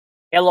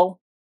Hello,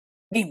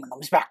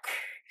 GamerNom is back.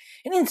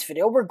 In this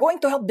video, we're going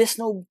to help this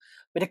noob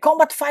with a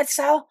combat fight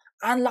style,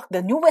 unlock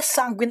the newest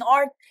Sanguine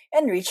art,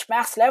 and reach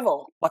max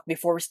level. But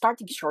before we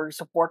start, make sure to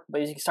support by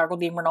using Star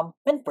Code GamerNom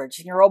when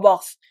purchasing your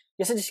Roblox.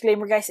 Just a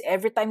disclaimer guys,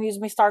 every time you use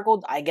my Star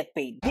Code, I get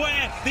paid.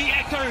 Where the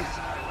echo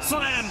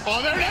slam.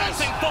 Oh, there it is.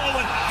 Bouncing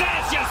forward.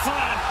 There's your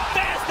slam.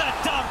 There's the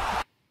dunk.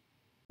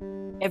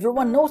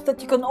 Everyone knows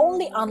that you can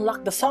only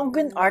unlock the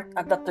Sanguine art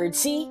at the 3rd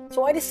C,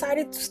 so I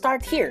decided to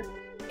start here.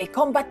 A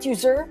combat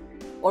user,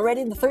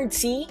 already in the 3rd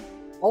C,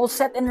 all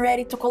set and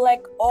ready to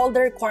collect all the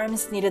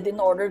requirements needed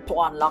in order to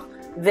unlock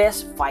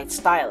this fight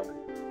style.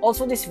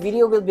 Also, this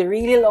video will be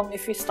really long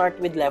if we start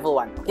with level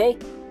 1, okay?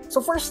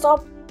 So first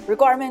up,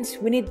 requirements,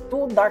 we need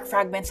 2 dark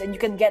fragments and you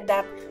can get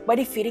that by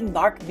defeating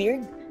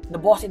Darkbeard, the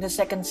boss in the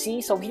 2nd C.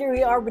 So here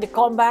we are with the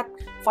combat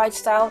fight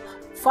style,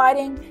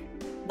 fighting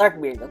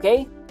Darkbeard,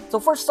 okay? So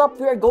first up,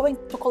 we are going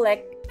to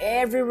collect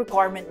every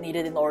requirement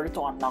needed in order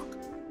to unlock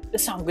the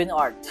Sanguine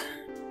art.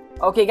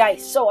 Okay guys,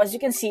 so as you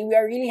can see, we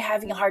are really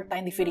having a hard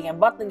time defeating him,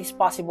 but it is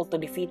possible to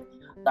defeat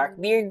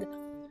Darkbeard.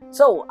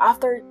 So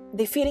after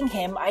defeating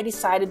him, I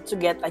decided to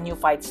get a new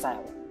fight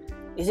style.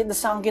 Is it the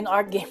Sanguine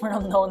art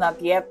GamerNom? No,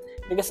 not yet,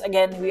 because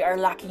again, we are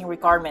lacking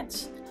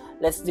requirements.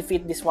 Let's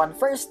defeat this one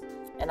first,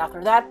 and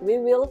after that, we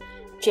will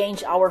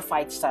change our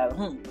fight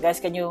style. Guys,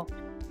 can you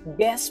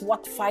guess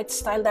what fight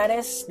style that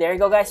is? There you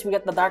go guys, we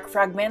got the dark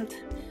fragment.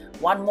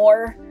 One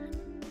more.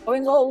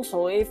 Going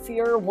also, if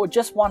you're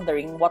just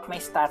wondering what my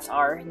stats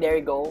are, there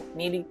you go.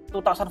 Nearly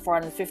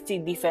 2,450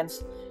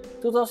 defense,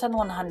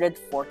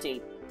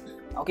 2,148.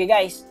 Okay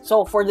guys,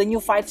 so for the new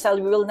fight style,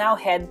 we will now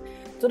head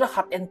to the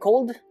hot and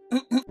cold.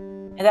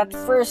 And at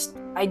first,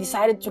 I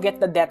decided to get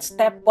the death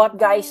step, but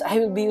guys, I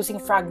will be using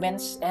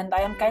fragments and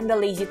I am kinda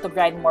lazy to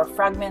grind more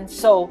fragments.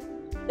 So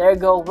there you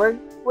go,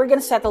 we're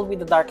gonna settle with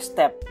the dark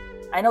step.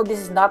 I know this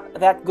is not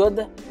that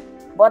good,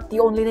 but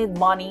you only need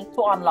money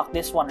to unlock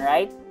this one,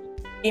 right?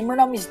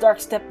 GamerNom, is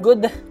dark step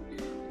good?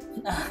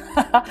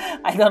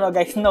 I don't know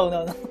guys,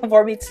 no.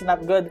 For me it's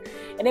not good.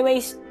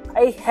 Anyways,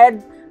 I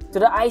head to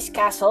the ice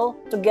castle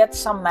to get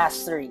some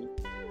mastery.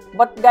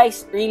 But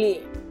guys,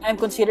 really, I'm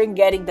considering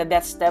getting the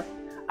death step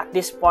at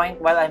this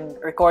point while I'm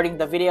recording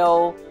the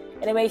video.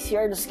 Anyways,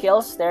 here are the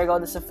skills. There you go,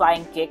 there's a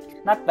flying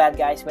kick. Not bad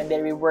guys when they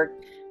rework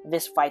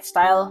this fight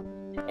style.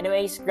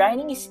 Anyways,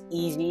 grinding is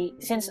easy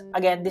since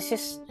again this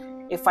is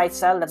a fight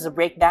style that's a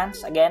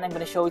breakdance. Again, I'm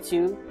gonna show it to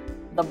you.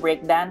 The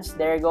breakdance,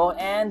 there you go,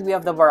 and we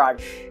have the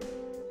barrage.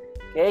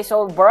 Okay,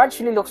 so barrage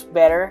really looks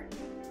better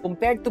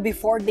compared to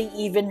before they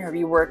even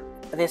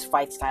reworked this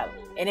fight style.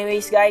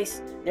 Anyways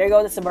guys, there you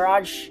go, that's the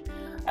barrage.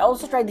 I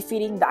also tried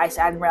defeating the Ice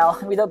Admiral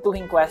without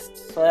doing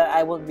quests, so that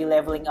I won't be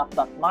leveling up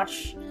that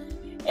much.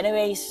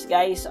 Anyways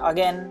guys,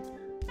 again,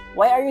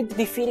 why are you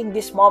defeating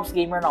these mobs,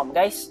 GamerNom?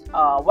 Guys,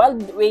 while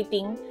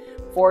waiting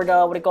for the,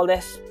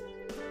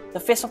 the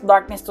Fist of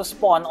Darkness to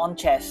spawn on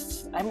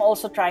chests, I'm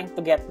also trying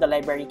to get the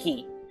library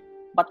key.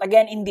 But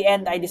again, in the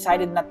end, I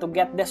decided not to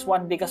get this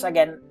one because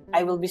again,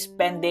 I will be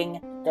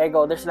spending, there you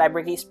go, there's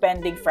library key,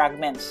 spending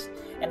fragments.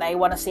 And I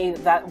want to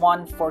save that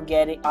one for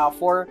getting,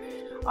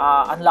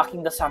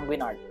 unlocking the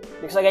Sanguine art.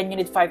 Because again, you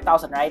need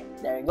 5,000, right?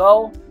 There you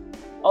go.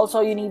 Also,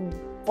 you need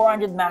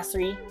 400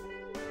 mastery,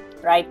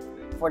 right?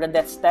 For the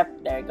death step,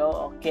 there you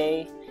go,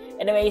 okay.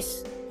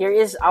 Anyways, here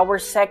is our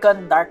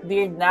second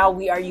Darkbeard. Now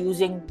we are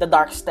using the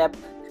dark step.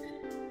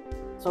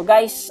 So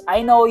guys,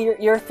 I know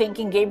you're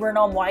thinking,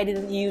 GamerNom, why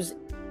didn't you use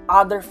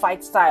other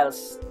fight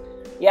styles?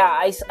 Yeah,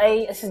 I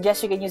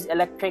suggest you can use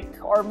electric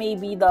or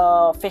maybe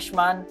the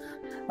fishman,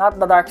 not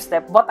the dark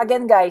step. But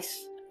again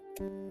guys,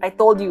 I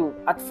told you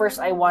at first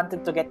I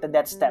wanted to get the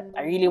death step.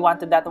 I really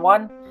wanted that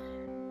one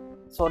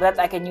so that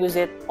I can use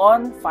it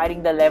on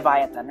fighting the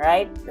Leviathan,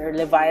 right? The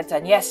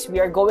Leviathan. Yes, we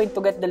are going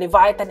to get the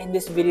Leviathan in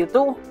this video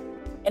too.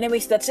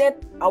 Anyways, that's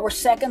it. Our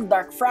second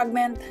dark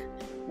fragment.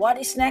 What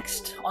is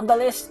next on the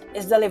list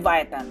is the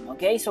Leviathan.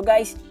 Okay, so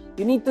guys,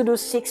 you need to do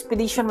 6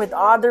 expedition with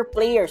other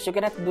players. You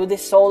cannot do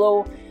this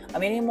solo. A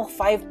minimum of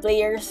 5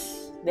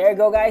 players. There you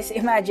go guys.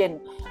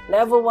 Imagine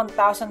level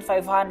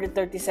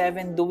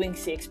 1537 doing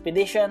 6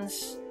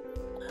 expeditions.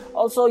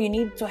 Also, you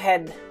need to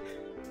head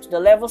to the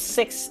level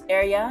 6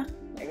 area.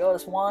 There you go.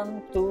 That's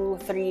 1, 2,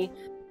 3.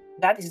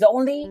 That is the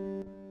only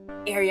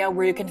area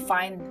where you can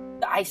find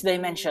the ice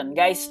dimension.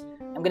 Guys,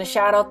 I'm gonna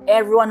shout out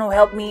everyone who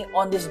helped me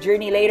on this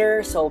journey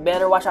later. So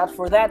better watch out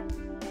for that.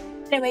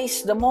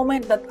 Anyways, the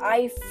moment that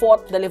I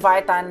fought the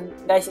Leviathan,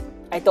 guys,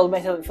 I told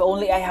myself, if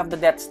only I have the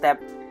death step.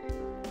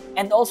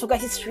 And also,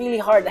 guys, it's really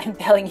hard, I'm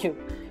telling you.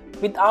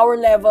 With our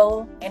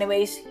level,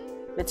 anyways,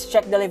 let's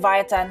check the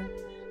Leviathan.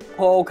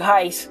 Oh,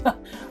 guys,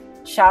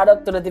 shout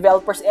out to the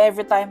developers.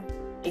 Every time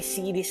I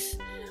see this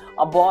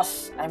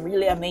boss, I'm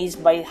really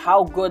amazed by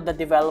how good the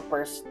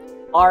developers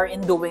are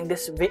in doing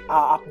this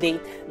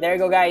update. There you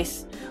go,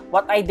 guys.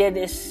 What I did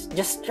is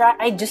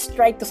I just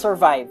tried to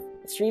survive.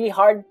 It's really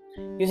hard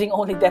using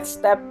only death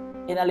step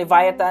in a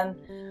Leviathan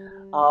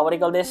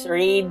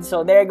raid.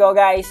 So there you go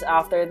guys.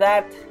 After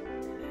that,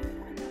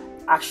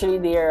 actually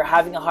they're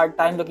having a hard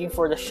time looking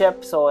for the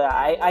ship, so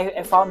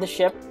I found the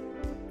ship.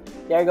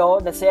 There you go,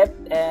 that's it.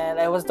 And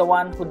I was the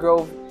one who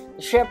drove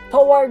the ship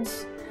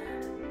towards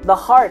the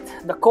heart,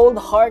 the cold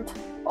heart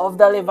of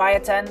the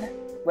Leviathan.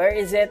 Where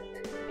is it?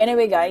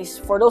 Anyway guys,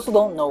 for those who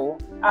don't know,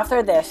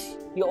 after this,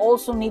 you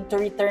also need to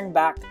return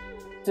back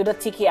to the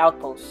Tiki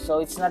outpost. So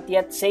it's not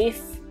yet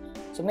safe.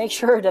 So make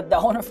sure that the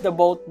owner of the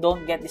boat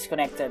don't get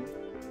disconnected.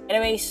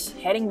 Anyways,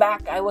 heading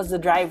back, I was the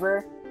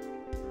driver.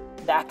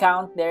 The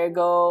account, there you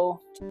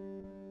go.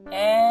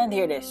 And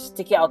here it is,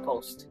 Tiki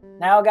outpost.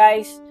 Now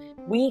guys,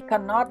 we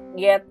cannot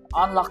yet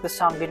unlock the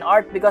Sanguine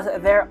art because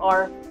there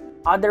are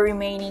other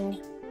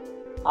remaining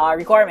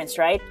requirements,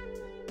 right?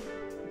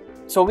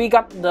 So we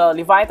got the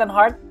Leviathan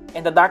heart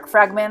and the dark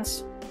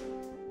fragments.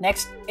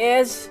 Next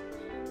is,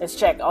 let's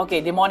check.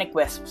 Okay, demonic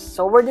wisps.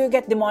 So where do you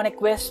get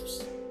demonic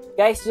wisps?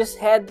 Guys, just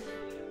head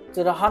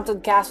to the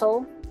haunted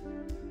castle.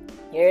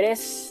 Here it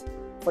is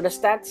for the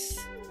stats.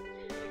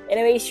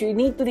 Anyways, you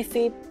need to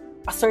defeat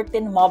a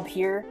certain mob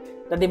here,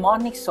 the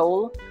demonic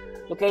soul,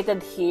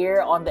 located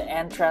here on the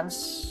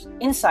entrance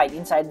inside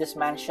this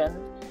mansion.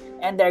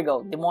 And there you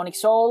go, demonic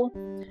soul.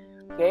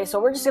 Okay, so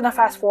we're just gonna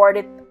fast forward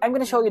it. I'm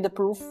gonna show you the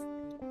proof.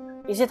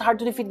 Is it hard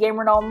to defeat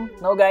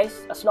GamerNom? No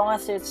guys, as long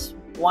as it's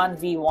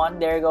 1v1,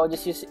 there you go,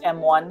 just use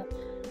M1.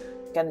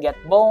 You can get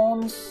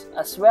bones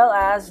as well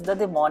as the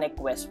demonic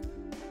wisp.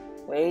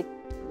 Wait,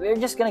 we're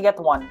just gonna get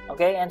one,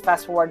 okay? And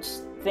fast forward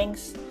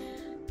things.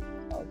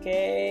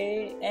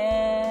 Okay,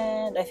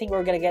 and I think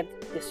we're gonna get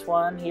this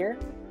one here.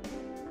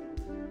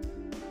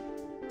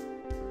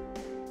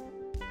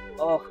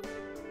 Oh,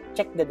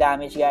 check the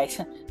damage guys.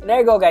 There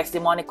you go guys,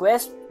 demonic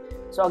wisp.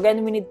 So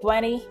again, we need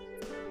 20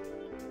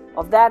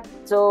 of that.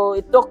 So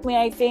it took me,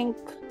 I think,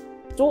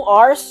 2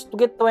 hours to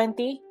get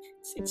 20.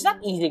 It's not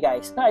easy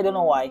guys, I don't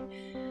know why.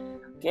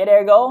 Okay, there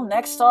you go.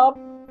 Next up,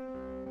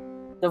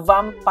 the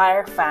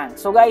vampire fang.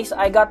 So guys,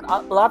 I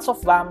got lots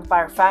of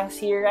vampire fangs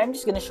here. I'm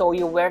just gonna show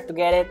you where to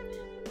get it.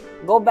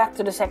 Go back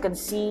to the second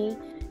sea,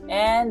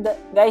 and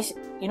guys,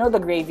 you know the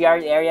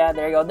graveyard area,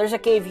 there you go, there's a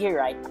cave here,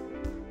 right?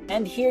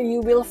 And here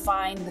you will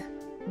find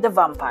the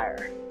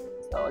vampire.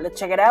 So let's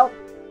check it out.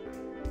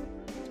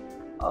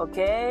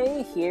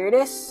 Okay, here it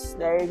is,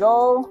 there you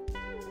go.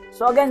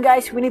 So again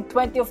guys, we need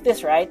 20 of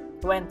this, right?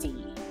 20.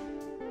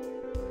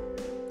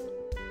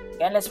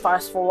 Again, let's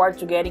fast forward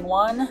to getting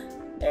one.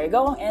 There you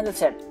go, and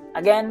that's it.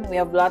 Again, we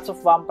have lots of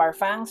vampire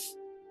fangs.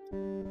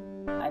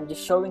 I'm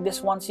just showing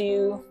this one to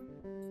you.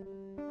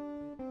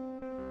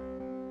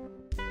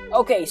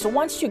 Okay, so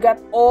once you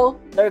got all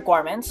the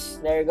requirements,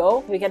 there you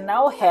go, we can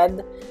now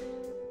head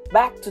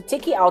back to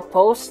Tiki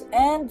Outpost,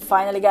 and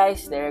finally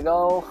guys, there you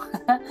go.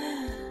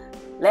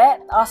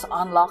 Let us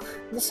unlock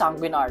the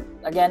Sanguine art.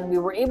 Again, we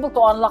were able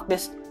to unlock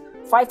this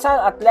fight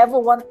style at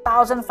level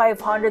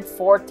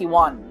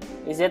 1541.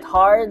 Is it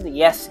hard?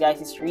 Yes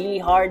guys, it's really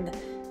hard.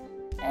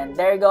 And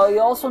there you go,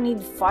 you also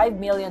need 5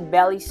 million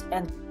bellies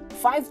and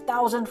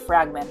 5,000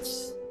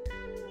 fragments.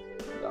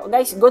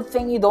 Guys, good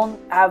thing you don't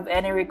have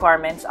any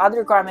requirements. Other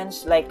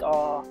requirements like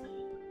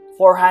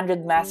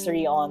 400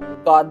 mastery on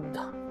what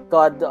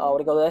do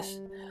you call this?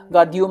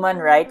 God human,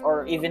 right?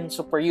 Or even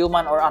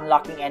superhuman, or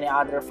unlocking any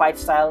other fight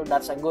style.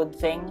 That's a good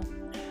thing.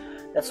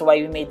 That's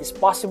why we made this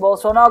possible.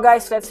 So now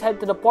guys, let's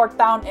head to the port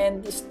town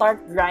and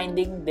start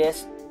grinding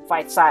this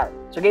fight style.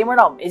 So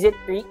GamerNom, is it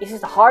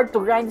hard to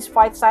grind this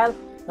fight style?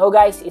 No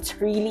guys, it's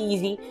really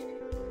easy.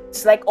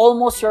 It's like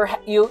almost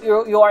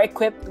you are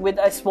equipped with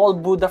a small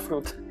Buddha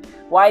fruit.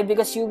 Why?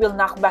 Because you will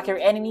knock back your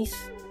enemies.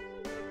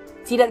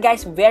 See that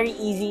guys? Very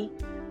easy.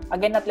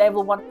 Again, at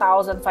level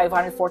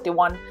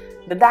 1541.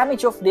 The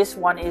damage of this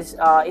one is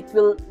it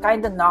will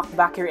kind of knock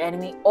back your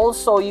enemy.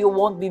 Also, you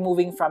won't be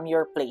moving from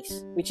your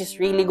place, which is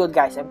really good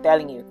guys, I'm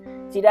telling you.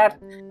 See that?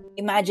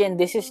 Imagine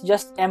this is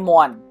just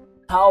M1.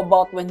 How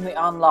about when we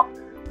unlock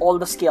all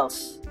the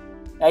skills?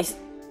 Guys,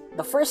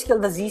 the first skill,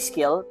 the Z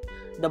skill,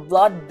 the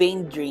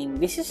Bloodbane Drain.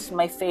 This is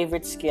my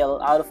favorite skill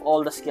out of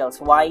all the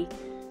skills. Why?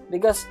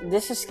 Because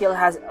this skill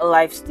has a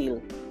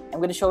lifesteal. I'm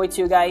gonna show it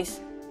to you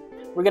guys.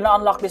 We're gonna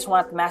unlock this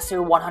one at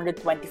Master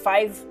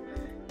 125,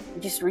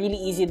 which is really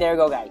easy. There you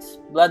go guys.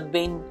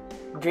 Bloodbane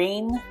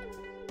Drain.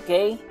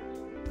 Okay,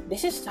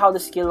 this is how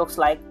the skill looks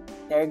like.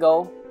 There you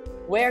go.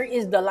 Where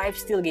is the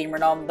lifesteal,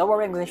 GamerNom? Don't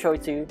worry, I'm gonna show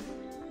it to you.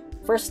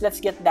 First,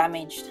 let's get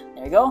damaged.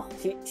 There you go.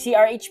 See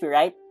our HP,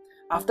 right?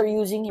 After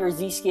using your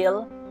Z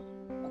skill.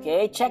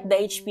 Okay, check the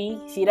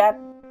HP. See that?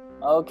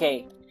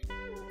 Okay.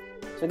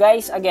 So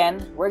guys,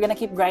 again, we're gonna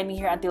keep grinding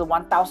here until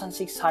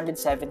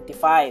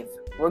 1675.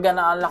 We're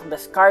gonna unlock the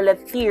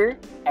Scarlet Tear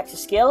X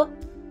skill.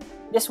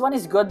 This one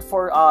is good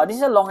for, this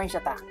is a long range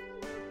attack.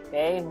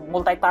 Okay,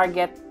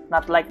 multi-target,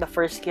 not like the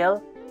first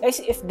skill. Guys,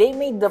 if they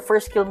made the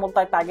first skill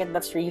multi-target,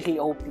 that's really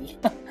OP.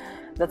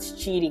 That's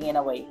cheating in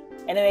a way.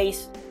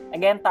 Anyways,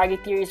 again,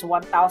 target tier is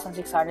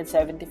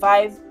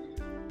 1675.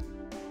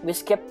 We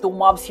skipped 2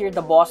 mobs here,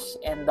 the boss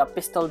and the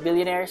pistol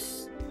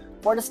billionaires.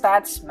 For the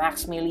stats,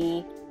 max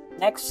melee.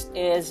 Next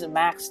is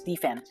max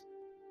defense.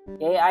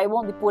 Okay, I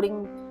won't be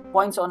putting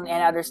points on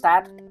any other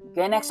stat.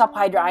 Okay, next up,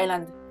 Hydra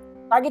Island.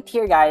 Target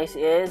here, guys,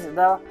 is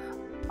the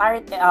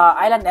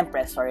Island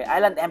Empress. Sorry,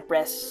 Island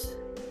Empress.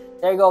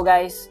 There you go,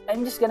 guys.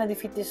 I'm just gonna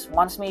defeat this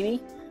once,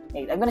 maybe.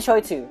 Wait, I'm gonna show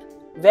it to you.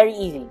 Very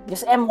easy.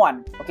 Just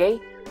M1,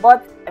 okay?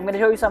 But I'm gonna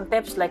show you some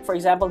tips, like for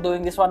example,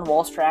 doing this one,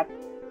 wall strap,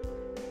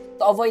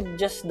 to avoid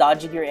just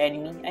dodging your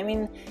enemy. I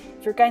mean,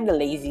 if you're kind of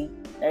lazy,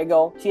 there you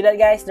go. See that,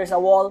 guys? There's a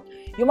wall.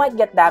 You might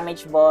get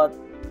damaged, but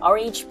our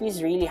HP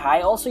is really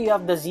high. Also, you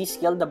have the Z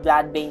skill, the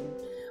Bloodbane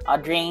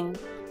Drain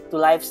to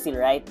lifesteal,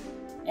 right?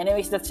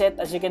 Anyways, that's it.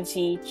 As you can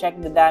see, check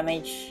the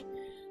damage.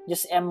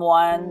 Just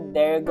M1.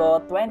 There you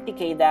go.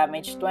 20k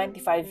damage,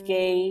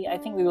 25k. I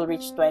think we will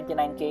reach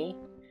 29k.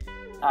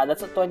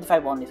 That's a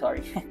 25 only,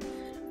 sorry.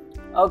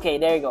 Okay,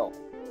 there you go.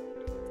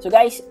 So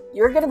guys,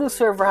 you're gonna do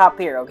server hop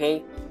here,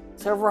 okay?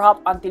 Server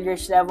hop until you're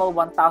level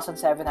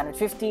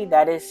 1750.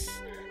 That is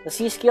the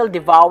C skill,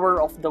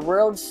 Devourer of the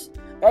Worlds.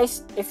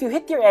 Guys, if you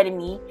hit your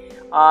enemy,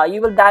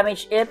 you will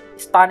damage it,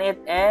 stun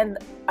it, and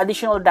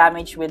additional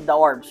damage with the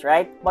orbs,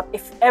 right? But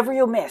if ever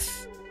you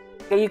miss,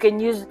 okay, you can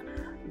use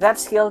that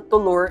skill to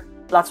lure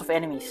lots of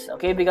enemies,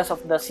 okay? Because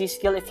of the C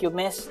skill, if you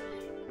miss,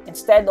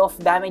 instead of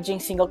damaging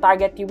single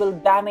target, you will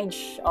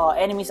damage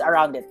enemies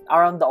around it,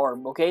 around the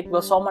orb, okay? It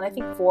will summon, I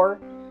think, 4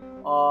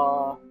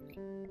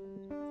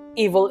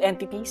 evil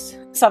entities,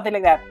 something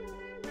like that.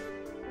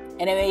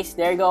 Anyways,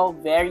 there you go.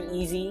 Very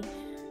easy.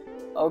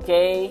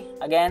 Okay,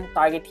 again,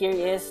 target here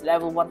is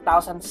level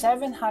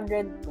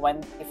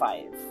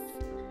 1725.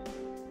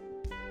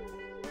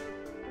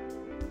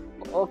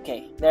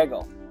 Okay, there you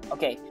go.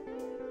 Okay,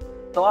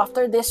 so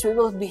after this, we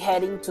will be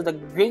heading to the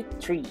Great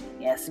Tree.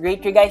 Yes,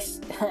 Great Tree, guys.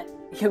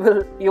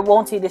 You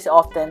won't see this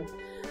often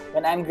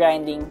when I'm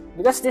grinding,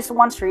 because this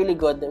one's really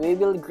good. We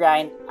will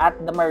grind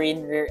at the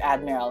Marine Rear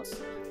Admirals.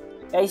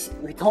 Guys,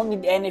 we don't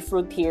need any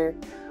fruit here.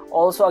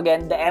 Also,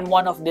 again, the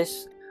M1 of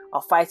this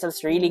fight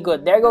is really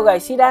good. There you go,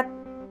 guys. See that?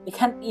 It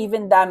can't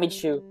even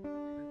damage you.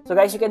 So,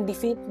 guys, you can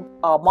defeat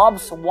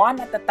mobs one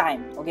at a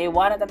time. Okay,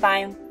 one at a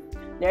time.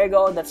 There you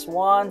go. That's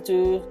 1,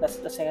 2. That's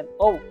the second.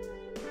 Oh,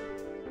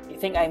 you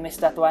think I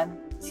missed that one?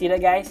 See that,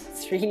 guys?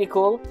 It's really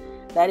cool.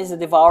 That is the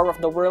Devourer of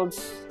the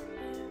Worlds.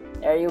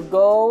 There you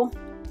go.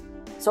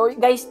 So,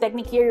 guys,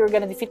 technique here, you're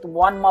gonna defeat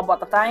one mob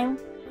at a time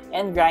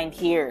and grind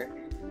here.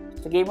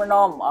 So,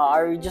 GamerNom,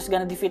 are you just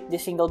gonna defeat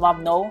this single mob?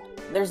 No.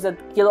 There's the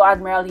Kilo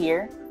Admiral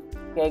here.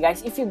 Okay,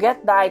 guys, if you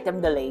get the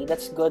item delay,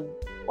 that's good.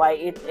 Why?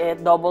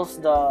 It doubles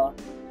the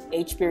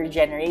HP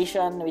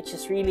regeneration, which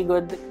is really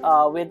good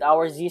with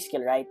our Z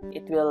skill, right?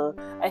 It will,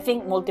 I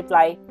think,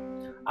 multiply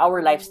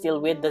our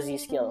lifesteal with the Z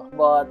skill.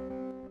 But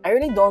I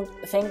really don't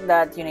think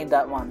that you need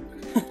that one.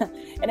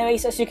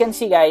 Anyways, as you can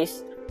see,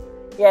 guys,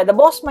 yeah, the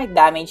boss might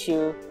damage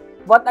you.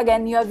 But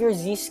again, you have your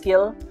Z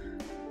skill.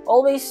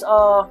 Always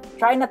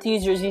try not to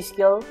use your Z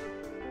skill.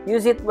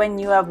 Use it when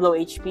you have low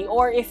HP,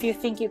 or if you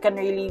think you can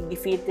really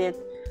defeat it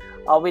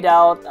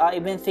without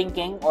even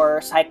thinking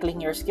or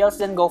cycling your skills,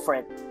 then go for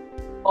it.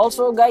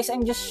 Also, guys,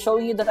 I'm just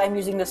showing you that I'm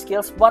using the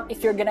skills, but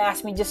if you're gonna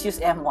ask me, just use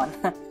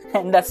M1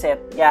 and that's it.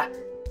 Yeah,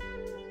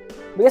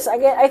 because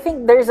again, I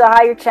think there's a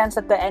higher chance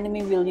that the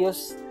enemy will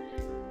use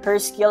her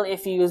skill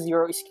if you use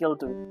your skill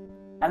too.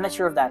 I'm not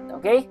sure of that.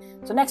 Okay,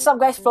 so next up,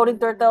 guys, Floating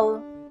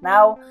Turtle.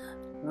 Now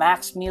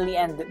max melee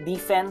and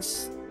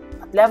defense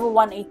at level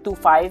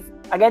 1825.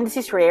 Again, this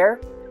is rare.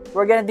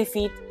 We're gonna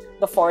defeat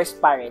the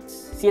Forest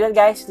Pirates. See that,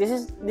 guys?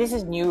 This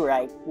is new,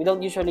 right? We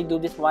don't usually do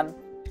this one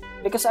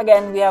because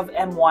again, we have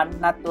M1,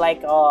 not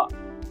like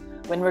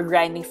when we're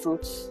grinding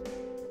fruits.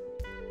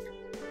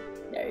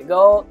 There you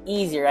go.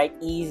 Easy, right?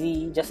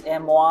 Easy. Just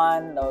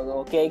M1.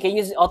 Okay, you can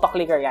use auto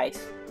clicker,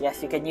 guys.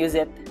 Yes, you can use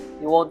it.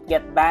 You won't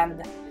get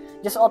banned.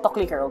 Just auto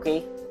clicker,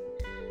 okay?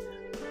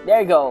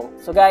 There you go.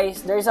 So,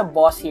 guys, there's a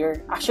boss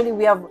here. Actually,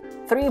 we have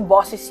 3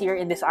 bosses here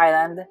in this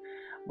island,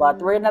 but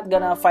we're not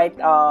gonna fight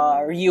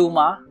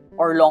Ryuma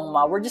or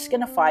Longma. We're just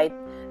gonna fight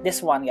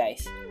this one,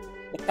 guys,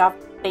 the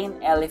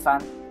Captain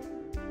Elephant.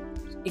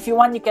 If you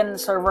want, you can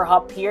server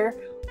hop here,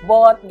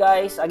 but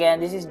guys, again,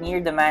 this is near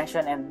the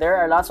mansion and there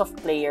are lots of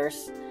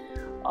players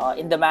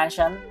in the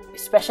mansion,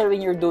 especially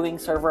when you're doing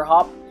server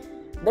hop.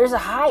 There's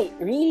a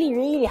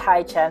really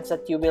high chance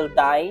that you will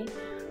die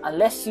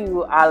unless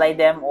you ally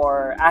them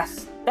or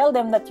tell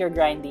them that you're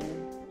grinding.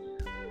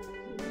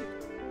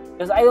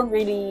 Because I don't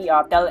really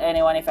tell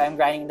anyone if I'm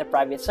grinding the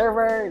private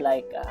server,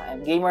 like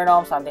I'm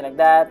GamerNom, something like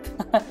that.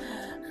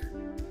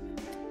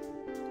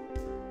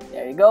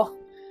 There you go.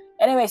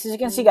 Anyways, as you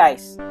can see,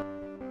 guys,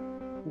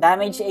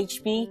 damage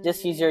HP,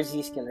 just use your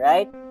Z skill,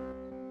 right?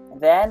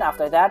 And then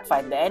after that,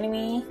 fight the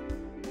enemy.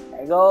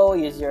 There you go.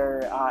 Use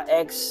your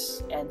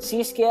X and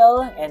C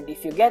skill, and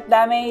if you get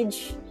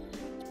damage,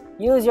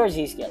 use your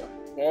Z skill.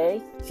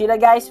 Okay, see that,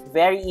 guys?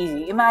 Very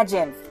easy.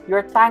 Imagine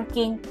you're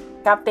tanking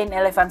Captain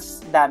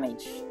Elephant's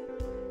damage.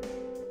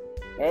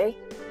 Okay,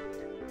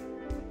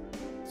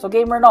 so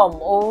GamerNom,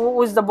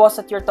 who is the boss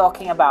that you're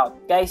talking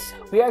about? Guys,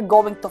 we are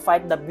going to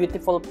fight the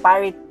beautiful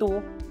Pirate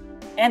 2.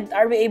 And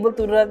are we able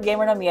to do that,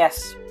 GamerNom?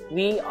 Yes,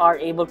 we are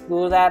able to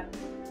do that.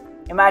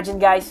 Imagine,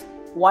 guys,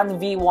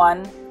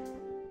 1v1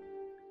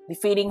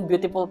 defeating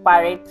beautiful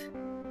Pirate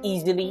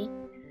easily.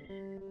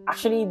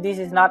 Actually, this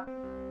is not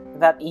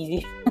that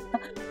easy.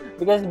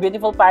 because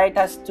Beautiful Pirate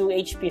has 2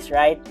 HPs,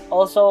 right?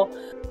 Also,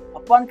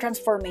 upon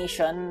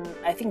transformation,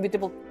 I think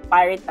Beautiful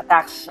Pirate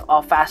attacks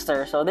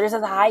faster. So there's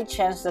a high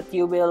chance that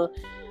you will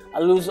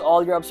lose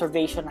all your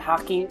observation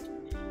haki.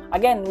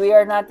 Again, we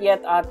are not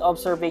yet at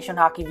observation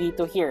haki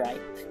V2 here,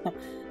 right?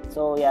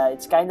 So yeah,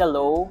 it's kind of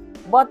low.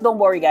 But don't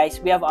worry guys,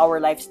 we have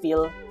our life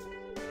steal.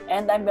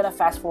 And I'm gonna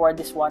fast forward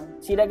this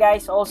one. See that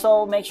guys?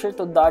 Also, make sure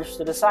to dodge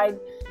to the side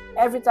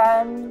every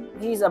time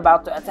he's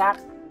about to attack,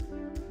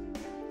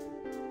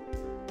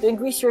 to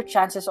increase your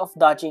chances of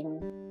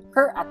dodging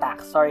her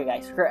attacks. Sorry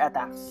guys, her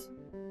attacks.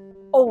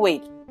 Oh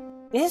wait,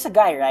 this is a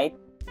guy, right?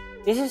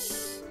 This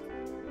is...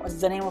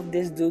 what's the name of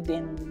this dude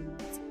in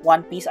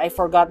One Piece? I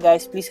forgot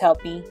guys, please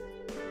help me.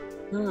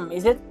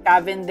 Is it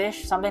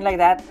Cavendish? Something like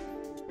that.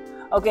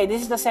 Okay,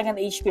 this is the second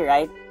HP,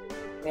 right?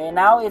 Okay,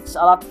 now it's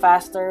a lot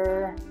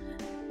faster.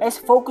 Let's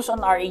focus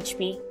on our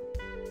HP.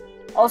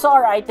 Also,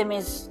 our item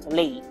is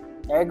Lay.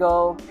 There you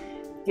go.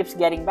 Keeps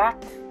getting back.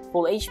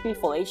 Full HP,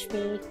 full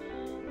HP.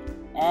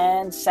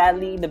 And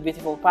sadly, the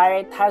Beautiful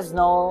Pirate has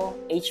no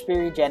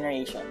HP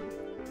regeneration.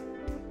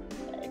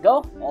 There you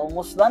go.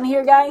 Almost done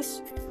here,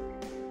 guys.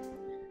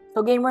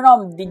 So,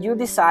 GamerNom, did you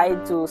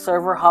decide to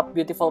server hop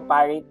Beautiful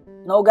Pirate?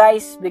 No,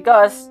 guys,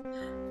 because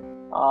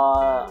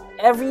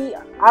every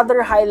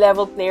other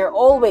high-level player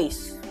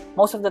always,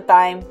 most of the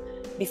time,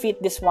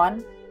 defeat this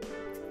one.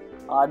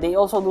 They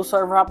also do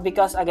server hop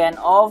because, again,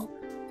 of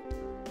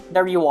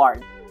the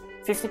reward.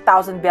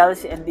 50,000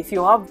 bells, and if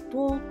you have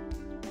 2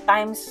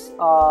 times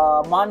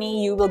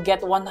money, you will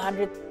get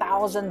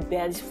 100,000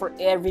 bells for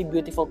every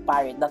Beautiful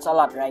Pirate. That's a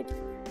lot, right?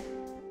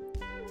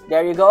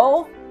 There you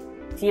go.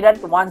 See that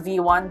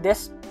 1v1?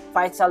 This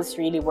fight style is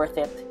really worth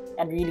it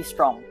and really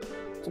strong.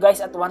 So guys,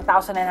 at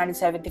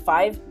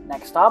 1,975,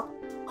 next up,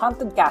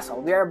 Haunted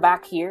Castle. We are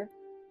back here.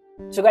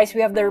 So guys,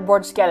 we have the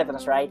reborn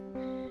skeletons, right?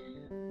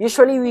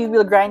 Usually we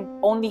will grind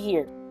only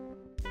here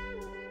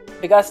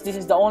because this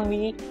is the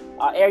only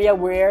area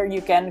where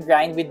you can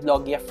grind with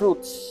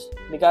BloxFruits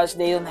because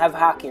they don't have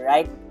haki,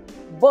 right?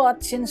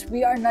 But since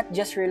we are not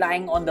just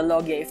relying on the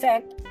Logia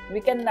effect, we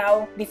can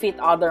now defeat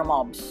other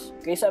mobs.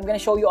 Okay, so I'm gonna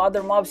show you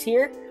other mobs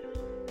here.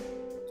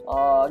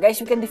 Guys,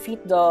 you can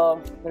defeat the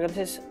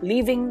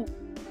living.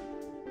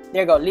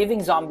 There you go,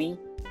 living zombie.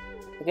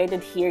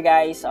 Located here,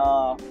 guys.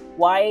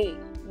 Why?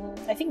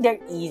 I think they're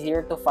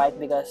easier to fight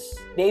because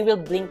they will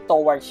blink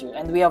towards you,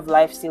 and we have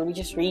lifesteal, which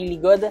is really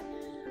good.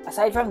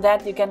 Aside from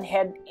that, you can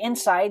head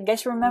inside.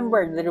 Guys,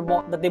 remember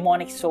the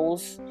demonic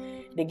souls.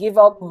 They give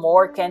out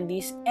more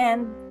candies,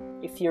 and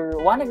if you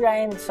want to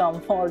grind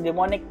some more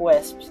demonic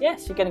wisps,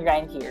 yes, you can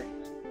grind here.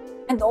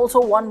 And also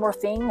one more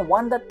thing,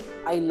 one that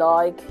I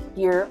like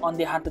here on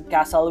the Haunted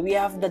Castle, we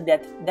have the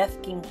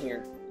Death King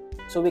here.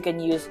 So we can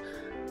use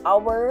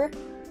our,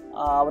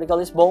 what do you call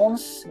this,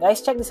 bones.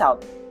 Guys, check this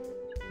out.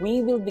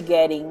 We will be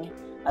getting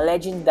a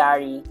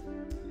legendary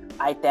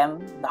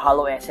item, the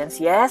Hollow Essence.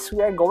 Yes,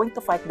 we are going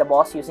to fight the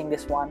boss using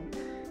this one.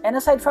 And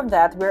aside from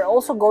that, we're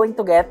also going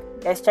to get,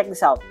 guys, check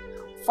this out,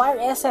 Fire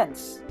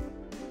Essence.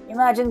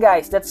 Imagine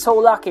guys, that's so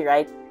lucky,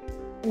 right?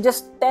 In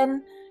just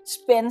 10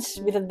 spins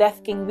with the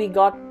Death King, we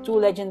got 2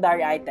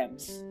 legendary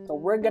items. So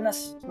we're gonna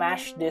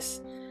smash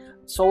this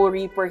Soul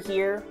Reaper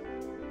here.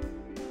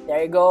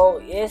 There you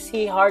go. Is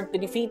he hard to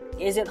defeat?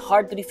 Is it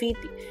hard to defeat?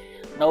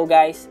 No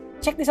guys.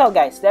 Check this out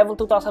guys. Level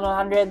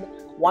 2100,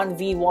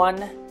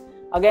 1v1.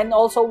 Again,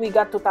 also we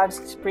got 2 times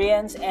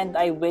experience, and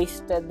I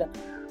wasted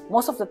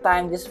most of the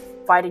time just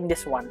fighting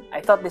this one.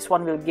 I thought this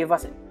one will give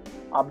us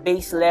a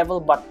base level,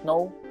 but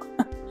no.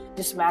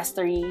 Just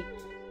mastery.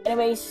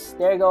 Anyways,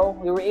 there you go.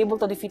 We were able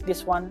to defeat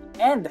this one.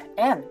 And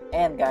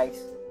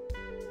guys,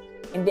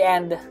 in the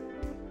end,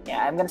 yeah,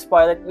 I'm gonna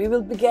spoil it. We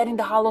will be getting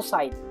the Hollow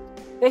Sight.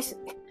 Guys,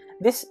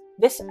 this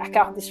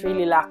account is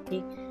really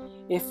lucky.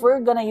 If we're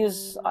gonna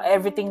use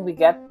everything we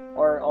get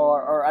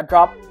or a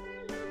drop,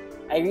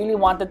 I really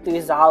wanted to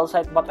use the Hollow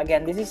Sight, but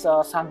again, this is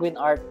a Sanguine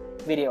art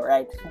video,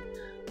 right?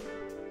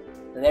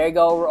 There you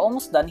go. We're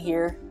almost done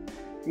here,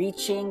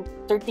 reaching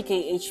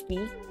 30k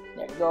HP.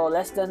 There you go.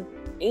 Less than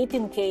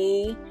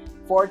 18k,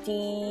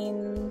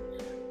 14,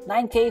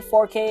 9k,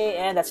 4k,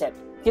 and that's it.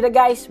 Here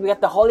guys, we got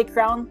the Holy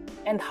Crown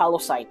and Hollow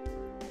Sight.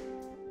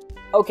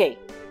 Okay,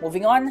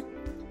 moving on.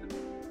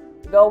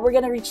 So we're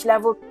gonna reach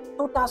level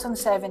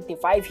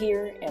 2075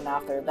 here, and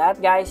after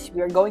that guys,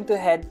 we are going to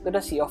head to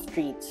the Sea of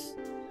Treats.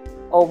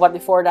 Oh, but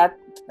before that,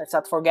 let's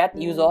not forget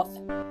Yuzoth.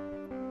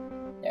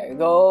 There you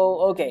go.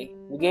 Okay,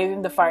 we gave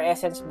him the Fire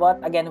Essence, but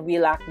again, we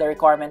lack the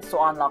requirements to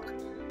unlock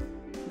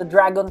the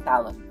Dragon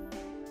Talon.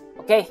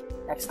 Okay,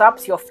 next up,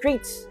 Sea of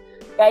Treats.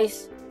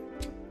 Guys,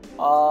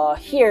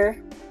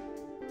 here,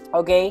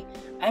 okay,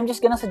 I'm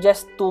just gonna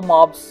suggest 2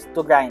 mobs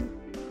to grind.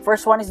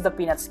 First one is the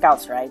Peanut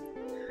Scouts, right?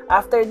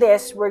 After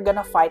this, we're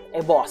gonna fight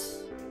a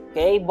boss.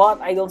 Okay, but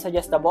I don't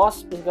suggest the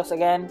boss because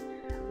again,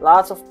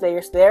 lots of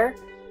players there.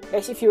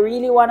 Guys, if you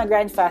really wanna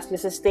grind fast,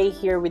 just stay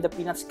here with the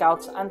Peanut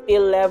Scouts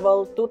until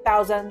level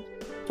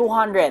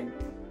 2200.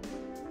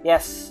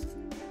 Yes,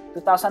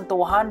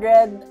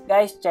 2200.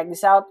 Guys, check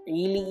this out.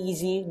 Really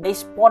easy. They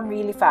spawn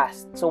really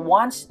fast. So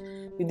once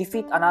you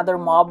defeat another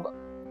mob,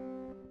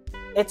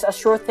 it's a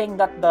sure thing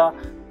that the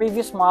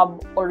previous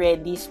mob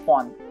already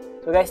spawned.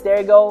 So guys, there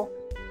you go.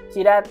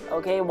 See that?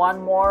 Okay,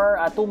 one more,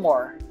 two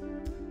more.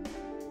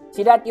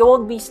 See that? You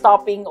won't be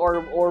stopping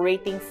or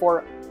waiting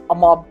for a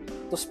mob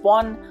to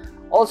spawn.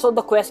 Also,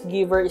 the quest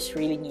giver is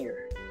really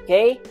near.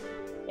 Okay?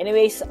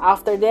 Anyways,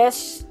 after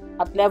this,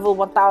 at level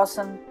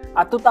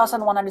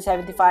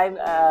 2175,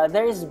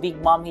 there is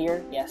Big Mom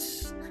here.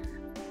 Yes.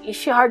 Is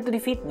she hard to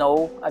defeat?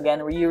 No.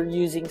 Again, we're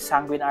using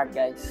Sanguine art,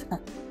 guys.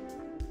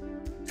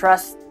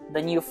 Trust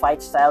the new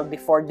fight style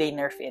before they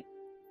nerf it.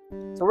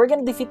 So we're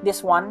gonna defeat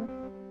this one.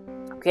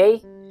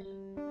 Okay?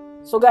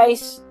 So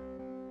guys,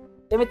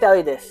 let me tell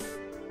you this.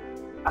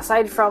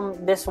 Aside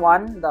from this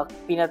one, the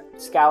Peanut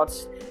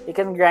Scouts, you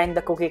can grind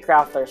the Cookie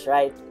Crafters,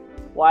 right?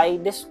 Why?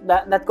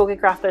 That Cookie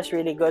Crafter is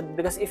really good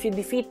because if you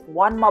defeat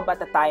one mob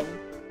at a time,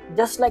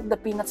 just like the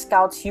Peanut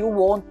Scouts, you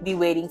won't be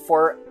waiting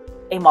for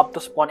a mob to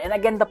spawn. And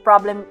again, the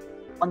problem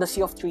on the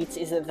Sea of Treats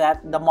is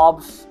that the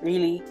mobs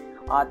really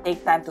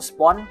take time to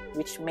spawn,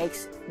 which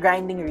makes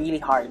grinding really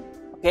hard.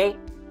 Okay?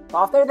 So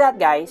after that,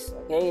 guys,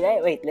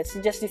 okay, wait, let's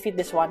just defeat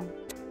this one.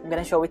 I'm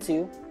gonna show it to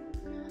you.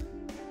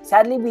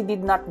 Sadly, we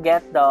did not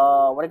get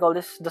the, what do you call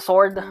this? The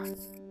sword.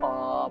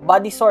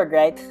 Body sword,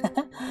 right?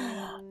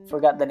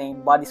 Forgot the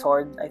name. Body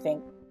sword, I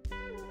think.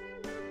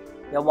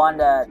 The one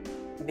that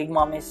Big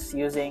Mom is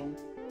using.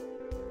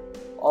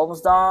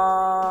 Almost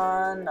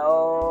done.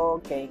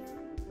 Okay.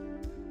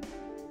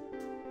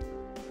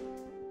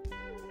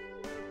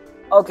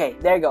 Okay,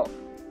 there you go.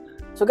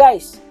 So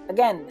guys,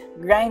 again,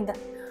 grind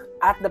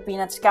at the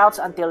Peanut Scouts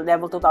until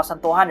level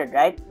 2200,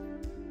 right?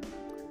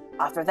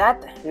 After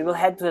that, we will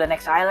head to the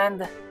next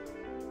island.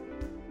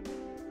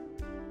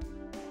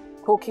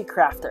 Cookie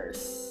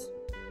Crafters.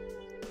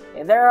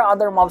 Okay, there are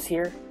other mobs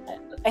here.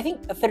 I think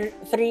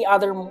three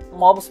other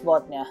mobs,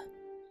 but yeah.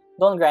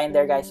 Don't grind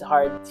there, guys.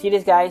 Hard. See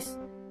this, guys?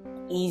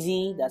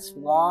 Easy. That's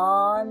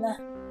one.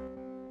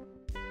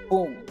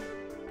 Boom.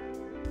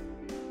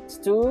 That's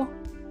two.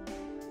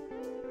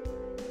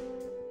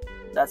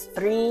 That's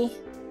three.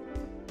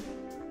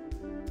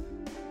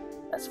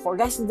 That's four.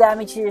 Guys, the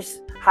damage here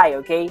is high,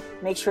 okay?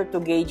 Make sure to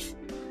gauge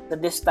the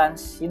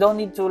distance. You don't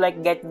need to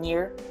like get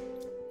near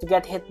to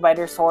get hit by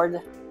their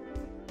sword.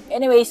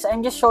 Anyways,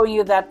 I'm just showing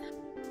you that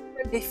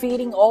we're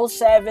defeating all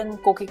 7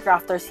 Cookie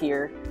Crafters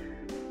here.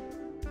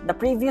 The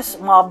previous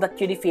mob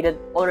that you defeated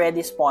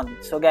already spawned.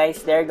 So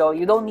guys, there you go.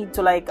 You don't need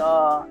to like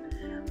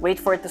wait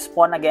for it to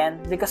spawn again,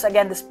 because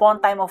again, the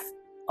spawn time of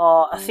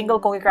a single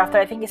Cookie Crafter,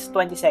 I think, is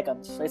 20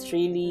 seconds. So it's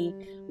really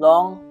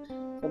long.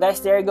 So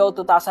guys, there you go,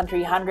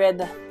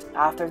 2300.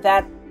 After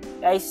that,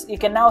 guys, you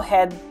can now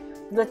head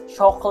to the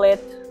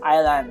Chocolate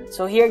Island.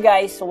 So here,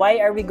 guys, why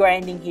are we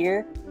grinding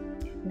here?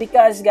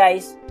 Because,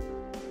 guys,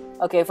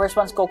 okay, first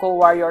one's Cocoa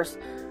Warriors.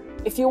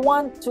 If you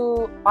want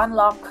to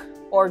unlock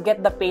or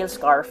get the Pale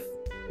Scarf,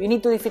 you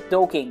need to defeat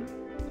Doking.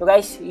 So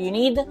guys, you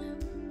need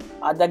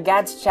the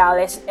Gad's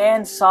Chalice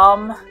and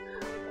some,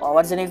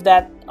 what's the name of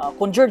that?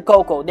 Conjured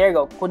Cocoa. There you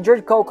go.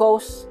 Conjured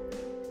Cocos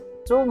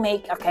to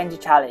make a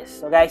Kenji Chalice.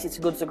 So guys, it's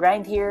good to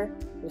grind here.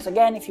 Because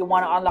again, if you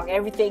want to unlock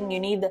everything, you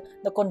need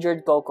the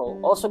Conjured Cocoa.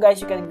 Also guys,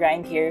 you can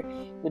grind here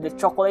with the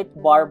Chocolate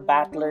Bar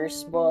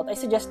Battlers. But I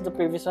suggest the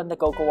previous one, the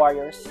Cocoa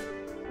Warriors.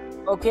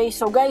 Okay,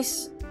 so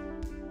guys,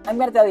 I'm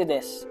gonna tell you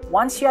this.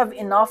 Once you have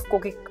enough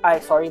Conjured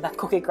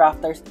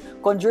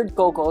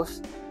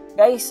Cocos,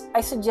 guys,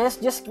 I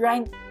suggest just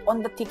grind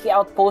on the Tiki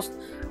Outpost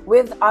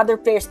with other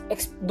players.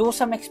 Do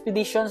some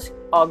expeditions,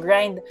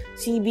 grind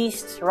Sea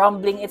Beasts,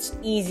 Rumbling. It's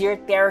easier.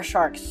 Terror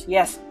Sharks.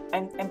 Yes,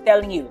 I'm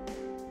telling you.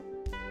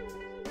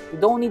 You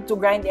don't need to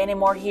grind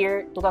anymore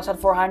here.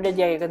 2400,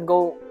 yeah, you can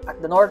go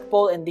at the North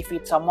Pole and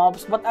defeat some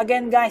mobs. But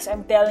again, guys,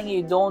 I'm telling you,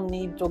 you don't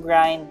need to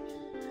grind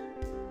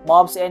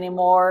mobs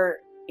anymore.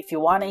 If you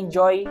want to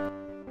enjoy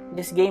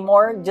this game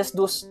more, just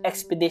do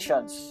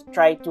expeditions.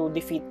 Try to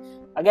defeat,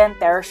 again,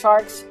 Terror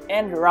Sharks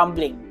and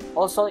Rumbling.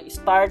 Also,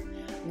 start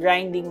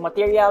grinding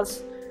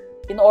materials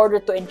in order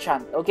to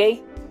enchant,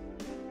 okay?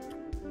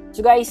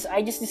 So guys,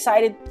 I just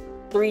decided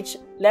to reach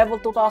level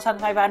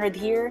 2500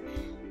 here.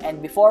 And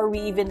before we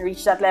even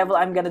reach that level,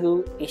 I'm gonna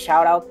do a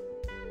shout out.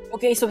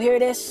 Okay, so here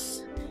it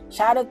is.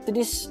 Shout out to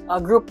this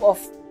group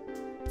of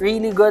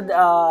really good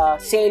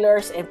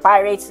sailors and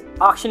pirates,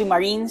 actually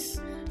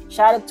Marines.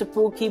 Shout out to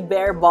Pookie,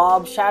 Bear,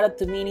 Bob. Shout out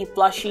to Mini,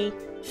 Plushie.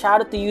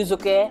 Shout out to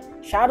Yuzuke.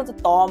 Shout out to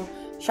Tom.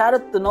 Shout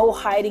out to No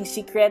Hiding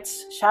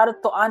Secrets. Shout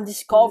out to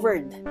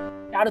Undiscovered.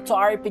 Shout out to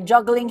RP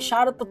Juggling.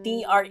 Shout out to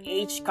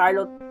TRH,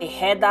 Carlo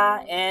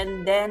Tejeda.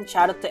 And then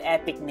shout out to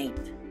Epic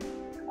Nate.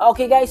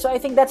 Okay guys, so I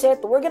think that's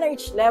it. We're gonna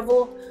reach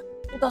level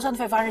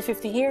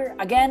 2550 here.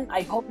 Again,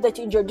 I hope that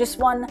you enjoyed this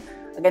one.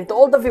 Again, to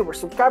all the viewers,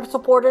 subscribers,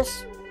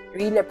 supporters,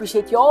 really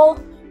appreciate you all.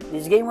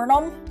 This is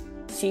GamerNom.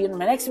 See you in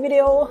my next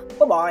video.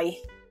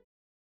 Bye-bye.